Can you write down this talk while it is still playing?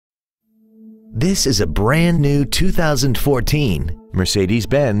This is a brand new 2014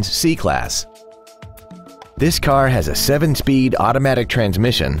 Mercedes-Benz C-Class. This car has a 7-speed automatic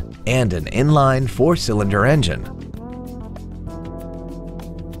transmission and an inline 4-cylinder engine.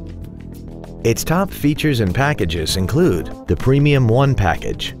 Its top features and packages include the Premium 1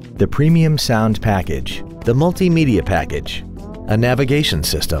 package, the Premium Sound package, the Multimedia package, a navigation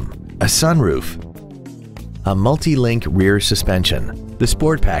system, a sunroof, a multi-link rear suspension, the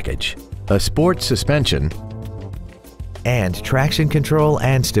Sport package, a sport suspension, and traction control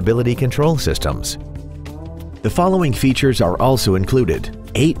and stability control systems. The following features are also included: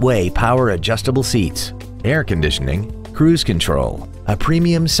 8-way power adjustable seats, air conditioning, cruise control, a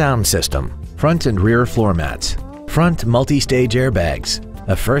premium sound system, front and rear floor mats, front multi-stage airbags,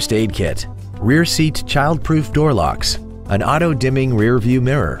 a first aid kit, rear seat child-proof door locks, an auto-dimming rear view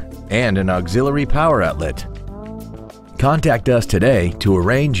mirror, and an auxiliary power outlet. Contact us today to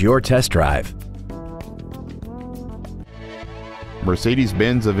arrange your test drive.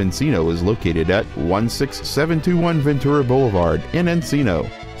 Mercedes-Benz of Encino is located at 16721 Ventura Boulevard in Encino.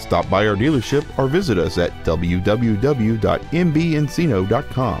 Stop by our dealership or visit us at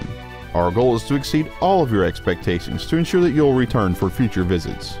www.mbencino.com. Our goal is to exceed all of your expectations to ensure that you'll return for future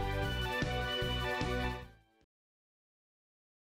visits.